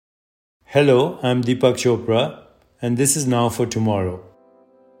Hello, I'm Deepak Chopra, and this is Now for Tomorrow,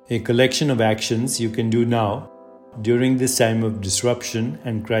 a collection of actions you can do now during this time of disruption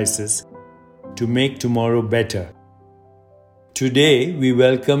and crisis to make tomorrow better. Today, we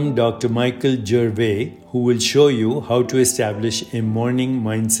welcome Dr. Michael Gervais, who will show you how to establish a morning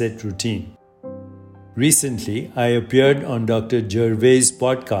mindset routine. Recently, I appeared on Dr. Gervais'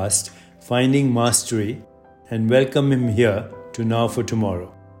 podcast, Finding Mastery, and welcome him here to Now for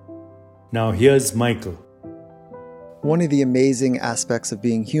Tomorrow. Now here's Michael. One of the amazing aspects of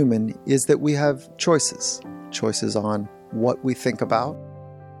being human is that we have choices. Choices on what we think about,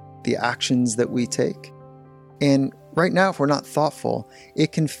 the actions that we take. And right now, if we're not thoughtful,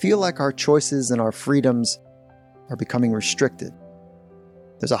 it can feel like our choices and our freedoms are becoming restricted.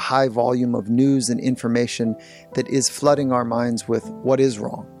 There's a high volume of news and information that is flooding our minds with what is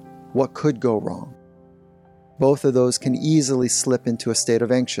wrong, what could go wrong. Both of those can easily slip into a state of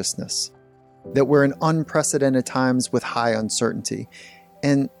anxiousness. That we're in unprecedented times with high uncertainty.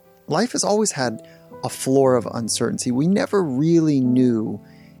 And life has always had a floor of uncertainty. We never really knew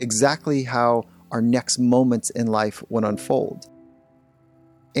exactly how our next moments in life would unfold.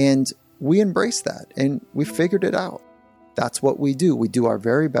 And we embrace that and we figured it out. That's what we do. We do our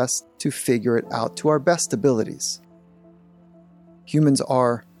very best to figure it out to our best abilities. Humans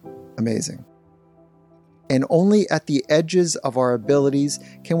are amazing. And only at the edges of our abilities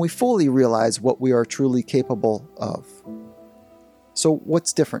can we fully realize what we are truly capable of. So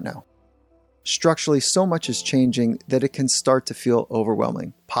what's different now? Structurally, so much is changing that it can start to feel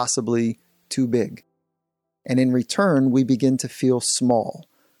overwhelming, possibly too big. And in return, we begin to feel small,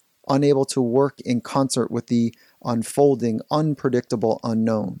 unable to work in concert with the unfolding, unpredictable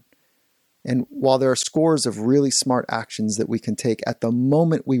unknown. And while there are scores of really smart actions that we can take at the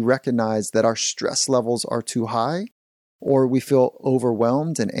moment we recognize that our stress levels are too high, or we feel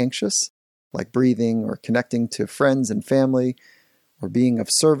overwhelmed and anxious, like breathing or connecting to friends and family, or being of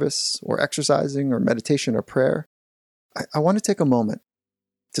service, or exercising, or meditation or prayer, I want to take a moment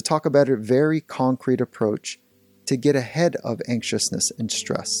to talk about a very concrete approach to get ahead of anxiousness and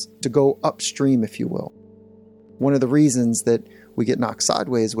stress, to go upstream, if you will. One of the reasons that we get knocked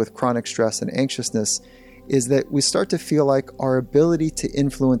sideways with chronic stress and anxiousness is that we start to feel like our ability to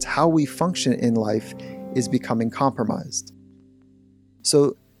influence how we function in life is becoming compromised.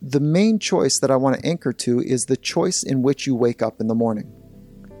 So the main choice that I want to anchor to is the choice in which you wake up in the morning.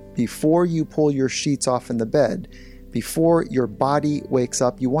 Before you pull your sheets off in the bed, before your body wakes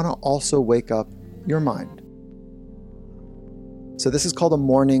up, you want to also wake up your mind. So this is called a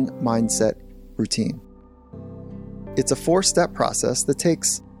morning mindset routine. It's a 4-step process that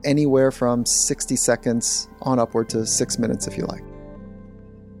takes anywhere from 60 seconds on upward to 6 minutes if you like.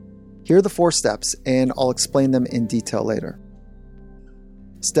 Here are the 4 steps, and I'll explain them in detail later.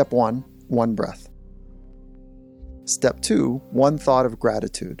 Step 1, 1 breath. Step 2, 1 thought of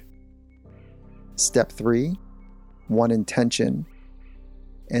gratitude. Step 3, 1 intention.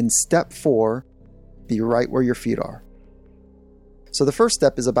 And step 4, be right where your feet are. So the first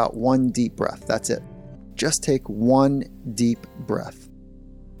step is about 1 deep breath. That's it. Just take 1 deep breath.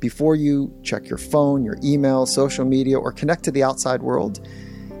 Before you check your phone, your email, social media, or connect to the outside world,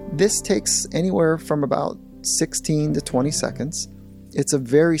 this takes anywhere from about 16 to 20 seconds. It's a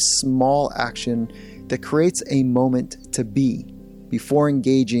very small action that creates a moment to be before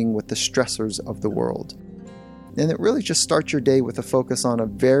engaging with the stressors of the world. And it really just starts your day with a focus on a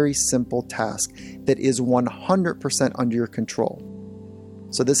very simple task that is 100% under your control.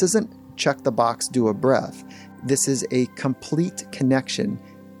 So this isn't check the box, do a breath. This is a complete connection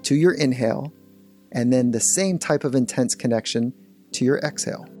to your inhale and then the same type of intense connection to your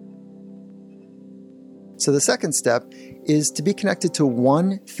exhale. So the second step is to be connected to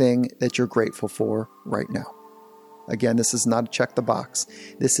one thing that you're grateful for right now. Again, this is not a check the box.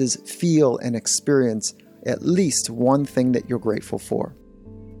 This is feel and experience at least one thing that you're grateful for.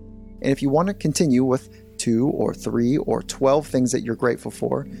 And if you want to continue with 2 or 3 or 12 things that you're grateful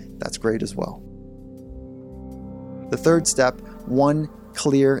for, that's great as well. The third step, 1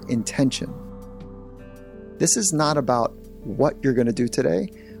 clear intention. This is not about what you're going to do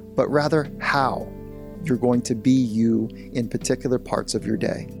today, but rather how you're going to be you in particular parts of your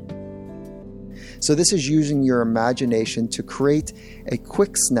day. So this is using your imagination to create a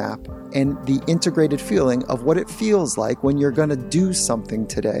quick snap and the integrated feeling of what it feels like when you're going to do something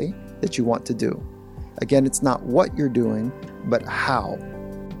today that you want to do. Again, it's not what you're doing, but how.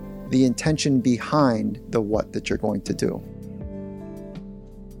 The intention behind the what that you're going to do.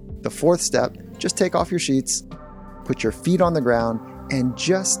 The fourth step, just take off your sheets, put your feet on the ground, and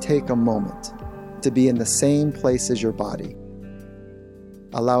just take a moment to be in the same place as your body.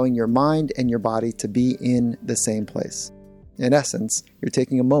 allowing your mind and your body to be in the same place. In essence, you're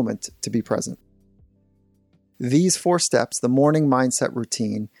taking a moment to be present. These 4 steps, the morning mindset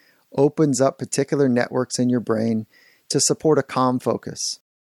routine, opens up particular networks in your brain to support a calm focus,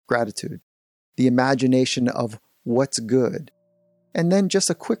 gratitude, the imagination of what's good, and then just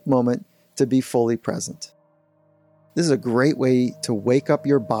a quick moment to be fully present. This is a great way to wake up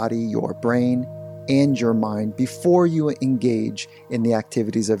your body, your brain, and your mind before you engage in the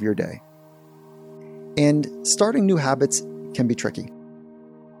activities of your day. And starting new habits can be tricky.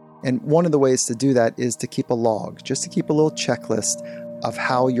 And one of the ways to do that is to keep a log, just to keep a little checklist of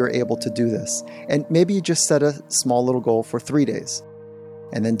how you're able to do this. And maybe you just set a small little goal for 3 days,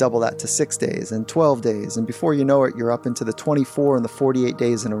 and then double that to 6 days and 12 days. And before you know it, you're up into the 24 and the 48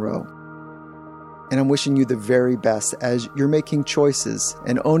 days in a row. And I'm wishing you the very best as you're making choices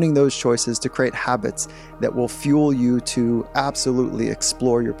and owning those choices to create habits that will fuel you to absolutely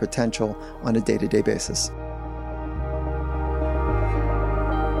explore your potential on a day-to-day basis.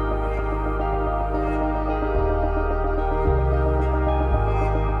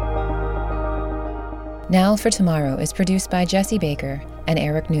 Now for Tomorrow is produced by Jesse Baker and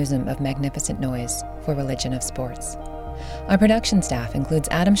Eric Newsom of Magnificent Noise for Religion of Sports. Our production staff includes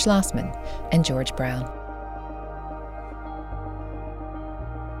Adam Schlossman and George Brown.